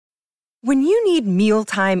When you need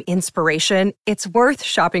mealtime inspiration, it's worth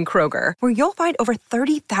shopping Kroger, where you'll find over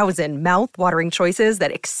 30,000 mouth-watering choices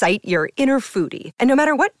that excite your inner foodie. And no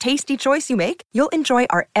matter what tasty choice you make, you'll enjoy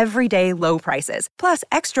our everyday low prices, plus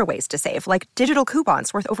extra ways to save, like digital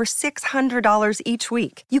coupons worth over $600 each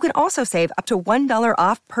week. You can also save up to $1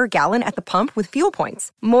 off per gallon at the pump with fuel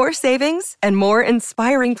points. More savings and more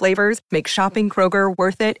inspiring flavors make shopping Kroger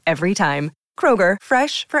worth it every time. Kroger,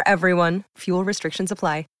 fresh for everyone. Fuel restrictions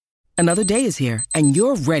apply. Another day is here, and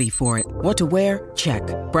you're ready for it. What to wear? Check.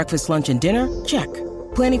 Breakfast, lunch, and dinner? Check.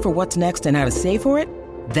 Planning for what's next and how to save for it?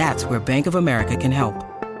 That's where Bank of America can help.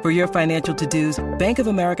 For your financial to-dos, Bank of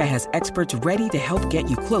America has experts ready to help get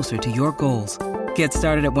you closer to your goals. Get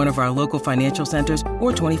started at one of our local financial centers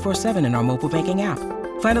or 24/7 in our mobile banking app.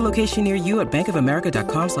 Find a location near you at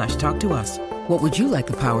bankofamerica.com/talktous. What would you like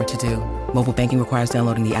the power to do? Mobile banking requires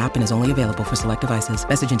downloading the app and is only available for select devices.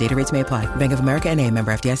 Message and data rates may apply. Bank of America NA,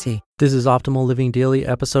 member FDIC. This is Optimal Living Daily,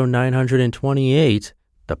 episode 928,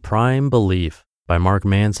 The Prime Belief, by Mark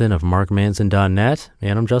Manson of markmanson.net,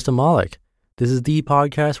 and I'm Justin Malik. This is the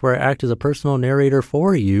podcast where I act as a personal narrator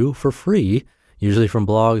for you for free, usually from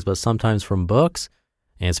blogs, but sometimes from books.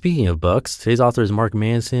 And speaking of books, today's author is Mark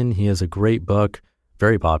Manson. He has a great book,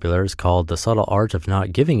 very popular. It's called The Subtle Art of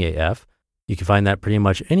Not Giving AF. You can find that pretty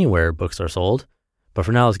much anywhere books are sold. But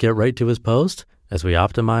for now, let's get right to his post as we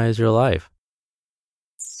optimize your life.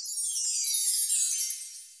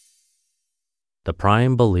 The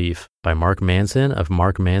Prime Belief, by Mark Manson of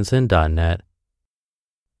markmanson.net.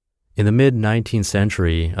 In the mid-19th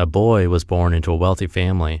century, a boy was born into a wealthy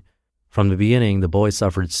family. From the beginning, the boy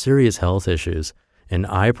suffered serious health issues, an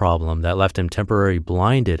eye problem that left him temporarily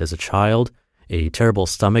blinded as a child, a terrible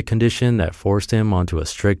stomach condition that forced him onto a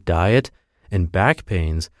strict diet, and back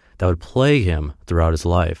pains that would plague him throughout his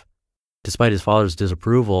life. Despite his father's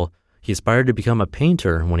disapproval, he aspired to become a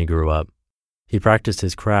painter when he grew up. He practiced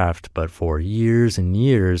his craft, but for years and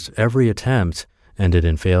years, every attempt ended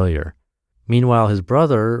in failure. Meanwhile, his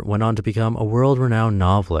brother went on to become a world-renowned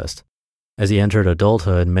novelist. As he entered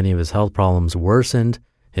adulthood, many of his health problems worsened,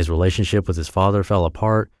 his relationship with his father fell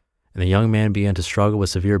apart, and the young man began to struggle with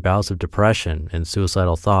severe bouts of depression and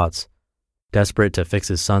suicidal thoughts. Desperate to fix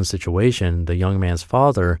his son's situation, the young man's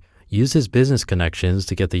father used his business connections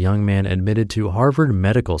to get the young man admitted to Harvard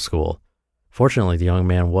Medical School. Fortunately, the young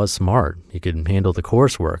man was smart. He could handle the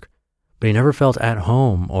coursework, but he never felt at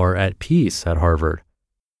home or at peace at Harvard.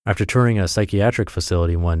 After touring a psychiatric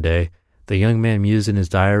facility one day, the young man mused in his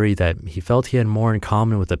diary that he felt he had more in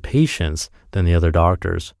common with the patients than the other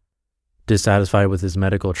doctors. Dissatisfied with his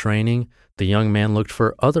medical training, the young man looked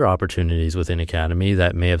for other opportunities within Academy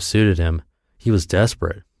that may have suited him. He was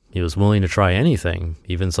desperate. He was willing to try anything,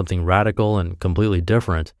 even something radical and completely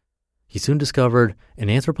different. He soon discovered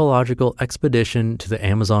an anthropological expedition to the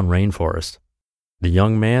Amazon rainforest. The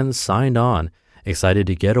young man signed on, excited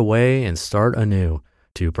to get away and start anew,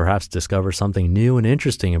 to perhaps discover something new and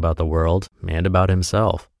interesting about the world and about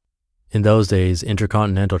himself. In those days,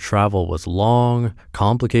 intercontinental travel was long,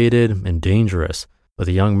 complicated, and dangerous, but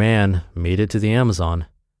the young man made it to the Amazon.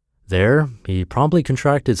 There, he promptly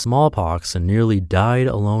contracted smallpox and nearly died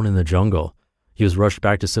alone in the jungle. He was rushed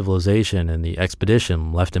back to civilization and the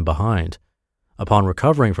expedition left him behind. Upon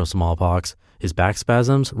recovering from smallpox, his back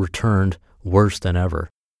spasms returned worse than ever.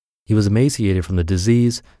 He was emaciated from the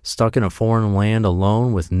disease, stuck in a foreign land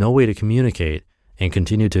alone with no way to communicate, and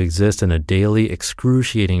continued to exist in a daily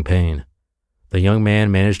excruciating pain. The young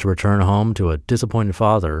man managed to return home to a disappointed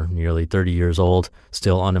father, nearly 30 years old,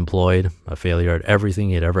 still unemployed, a failure at everything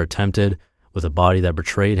he had ever attempted, with a body that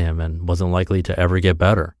betrayed him and wasn't likely to ever get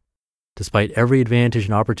better. Despite every advantage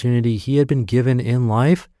and opportunity he had been given in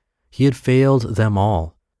life, he had failed them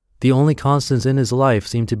all. The only constants in his life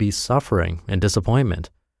seemed to be suffering and disappointment.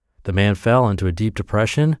 The man fell into a deep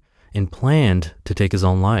depression and planned to take his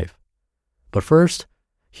own life. But first,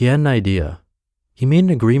 he had an idea. He made an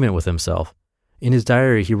agreement with himself. In his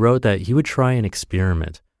diary, he wrote that he would try an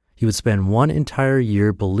experiment. He would spend one entire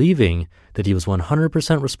year believing that he was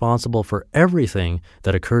 100% responsible for everything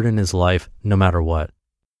that occurred in his life, no matter what.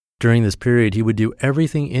 During this period, he would do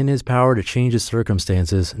everything in his power to change his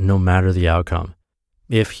circumstances, no matter the outcome.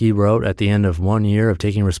 If he wrote at the end of 1 year of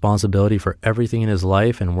taking responsibility for everything in his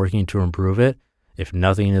life and working to improve it, if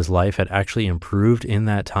nothing in his life had actually improved in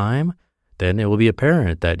that time, then it will be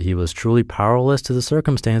apparent that he was truly powerless to the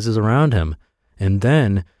circumstances around him, and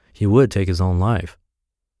then he would take his own life.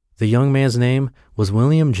 The young man's name was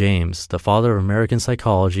William James, the father of American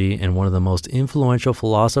psychology and one of the most influential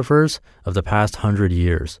philosophers of the past 100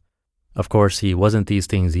 years. Of course, he wasn't these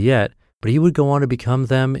things yet, but he would go on to become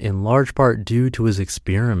them in large part due to his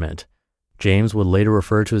experiment. James would later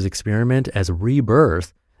refer to his experiment as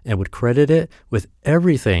rebirth and would credit it with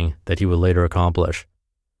everything that he would later accomplish.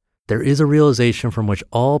 There is a realization from which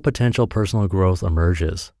all potential personal growth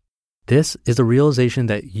emerges. This is a realization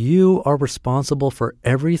that you are responsible for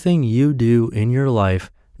everything you do in your life,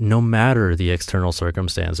 no matter the external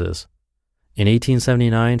circumstances. In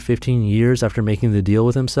 1879, 15 years after making the deal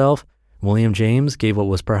with himself, William James gave what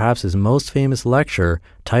was perhaps his most famous lecture,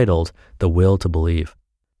 titled The Will to Believe.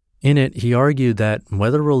 In it, he argued that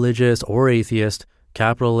whether religious or atheist,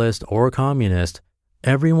 capitalist or communist,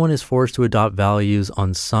 everyone is forced to adopt values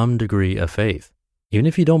on some degree of faith. Even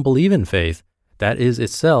if you don't believe in faith, that is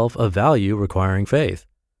itself a value requiring faith.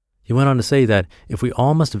 He went on to say that if we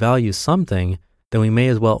all must value something, then we may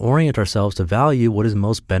as well orient ourselves to value what is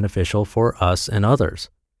most beneficial for us and others.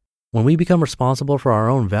 When we become responsible for our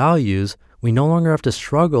own values, we no longer have to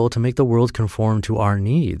struggle to make the world conform to our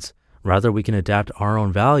needs. Rather, we can adapt our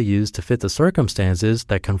own values to fit the circumstances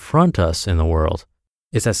that confront us in the world.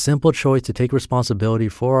 It's that simple choice to take responsibility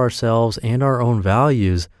for ourselves and our own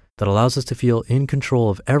values that allows us to feel in control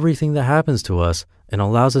of everything that happens to us and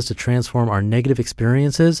allows us to transform our negative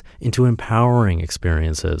experiences into empowering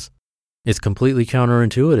experiences. It's completely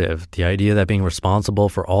counterintuitive, the idea that being responsible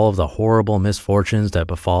for all of the horrible misfortunes that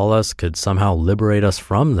befall us could somehow liberate us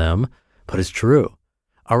from them, but it's true.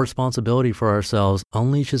 Our responsibility for ourselves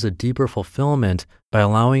unleashes a deeper fulfillment by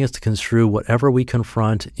allowing us to construe whatever we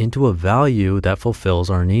confront into a value that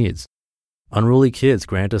fulfills our needs. Unruly kids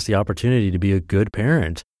grant us the opportunity to be a good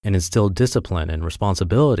parent and instill discipline and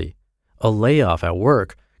responsibility. A layoff at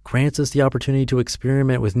work grants us the opportunity to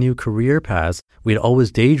experiment with new career paths we'd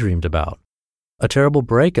always daydreamed about. A terrible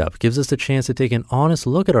breakup gives us the chance to take an honest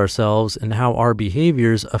look at ourselves and how our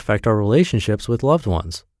behaviors affect our relationships with loved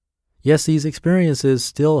ones. Yes, these experiences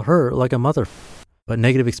still hurt like a mother, but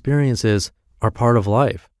negative experiences are part of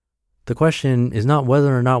life. The question is not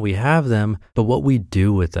whether or not we have them, but what we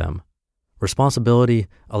do with them. Responsibility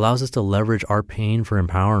allows us to leverage our pain for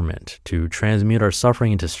empowerment, to transmute our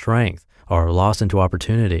suffering into strength, our loss into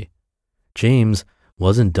opportunity. James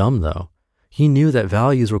wasn't dumb, though. He knew that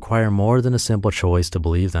values require more than a simple choice to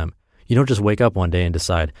believe them. You don't just wake up one day and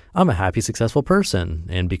decide, I'm a happy, successful person,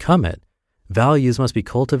 and become it. Values must be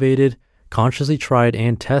cultivated, consciously tried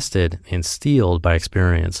and tested, and steeled by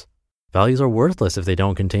experience. Values are worthless if they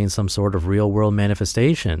don't contain some sort of real-world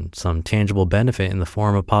manifestation, some tangible benefit in the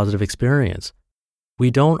form of positive experience.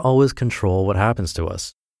 We don't always control what happens to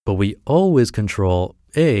us, but we always control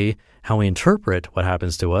A, how we interpret what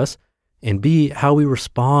happens to us, and B, how we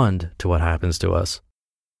respond to what happens to us.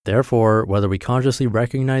 Therefore, whether we consciously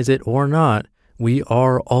recognize it or not, we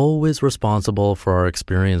are always responsible for our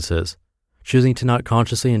experiences. Choosing to not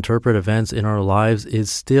consciously interpret events in our lives is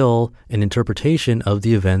still an interpretation of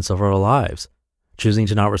the events of our lives. Choosing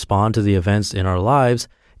to not respond to the events in our lives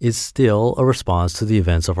is still a response to the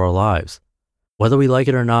events of our lives. Whether we like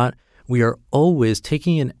it or not, we are always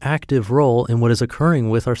taking an active role in what is occurring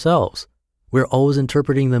with ourselves. We're always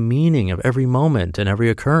interpreting the meaning of every moment and every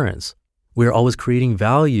occurrence. We are always creating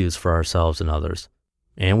values for ourselves and others.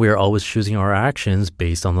 And we are always choosing our actions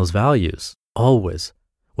based on those values. Always.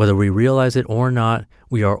 Whether we realize it or not,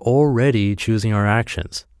 we are already choosing our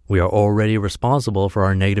actions. We are already responsible for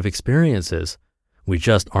our negative experiences. We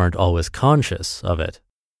just aren't always conscious of it.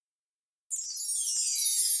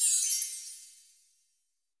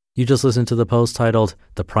 You just listened to the post titled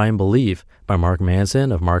The Prime Belief by Mark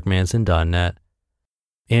Manson of markmanson.net.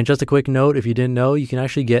 And just a quick note, if you didn't know, you can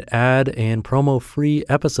actually get ad and promo-free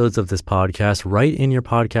episodes of this podcast right in your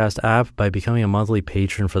podcast app by becoming a monthly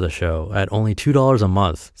patron for the show at only $2 a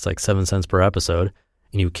month. It's like 7 cents per episode.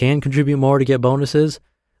 And you can contribute more to get bonuses,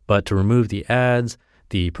 but to remove the ads,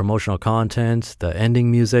 the promotional content, the ending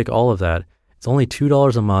music, all of that, it's only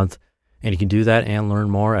 $2 a month. And you can do that and learn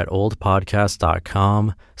more at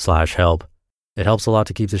oldpodcast.com/help. It helps a lot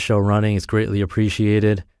to keep the show running. It's greatly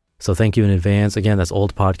appreciated. So thank you in advance. Again, that's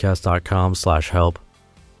oldpodcast.com/help.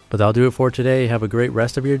 But that'll do it for today. Have a great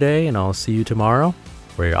rest of your day, and I'll see you tomorrow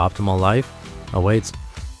where your optimal life awaits.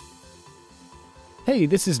 Hey,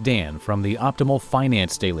 this is Dan from the Optimal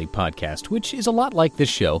Finance Daily podcast, which is a lot like this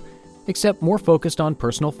show, except more focused on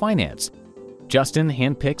personal finance. Justin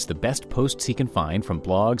handpicks the best posts he can find from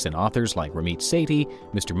blogs and authors like Ramit Sethi,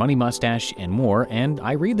 Mr. Money Mustache, and more, and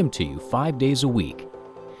I read them to you 5 days a week.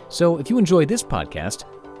 So if you enjoy this podcast,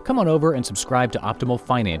 come on over and subscribe to Optimal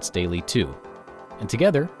Finance Daily too. And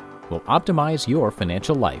together, we'll optimize your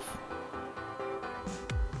financial life.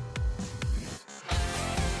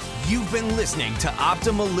 You've been listening to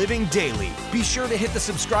Optimal Living Daily. Be sure to hit the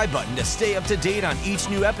subscribe button to stay up to date on each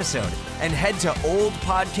new episode and head to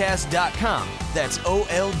oldpodcast.com That's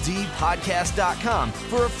OLDpodcast.com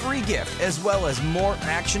for a free gift as well as more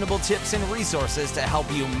actionable tips and resources to help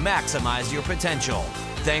you maximize your potential.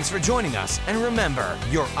 Thanks for joining us, and remember,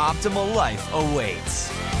 your optimal life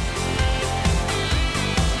awaits.